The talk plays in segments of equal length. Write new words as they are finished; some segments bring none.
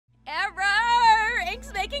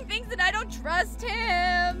trust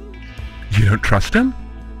him. You don't trust him?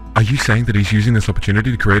 Are you saying that he's using this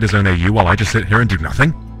opportunity to create his own AU while I just sit here and do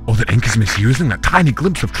nothing? Or that Ink is misusing that tiny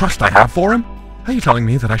glimpse of trust I have for him? Are you telling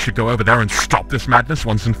me that I should go over there and stop this madness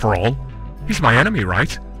once and for all? He's my enemy,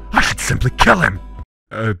 right? I should simply kill him!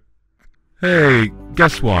 Hey,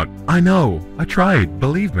 guess what? I know. I tried,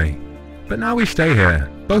 believe me. But now we stay here,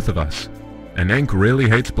 both of us. And Ink really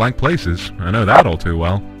hates blank places, I know that all too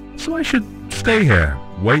well. So I should stay here,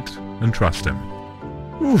 wait, and trust him.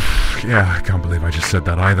 Oof, yeah, I can't believe I just said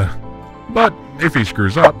that either. But if he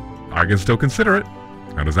screws up, I can still consider it.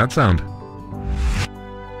 How does that sound?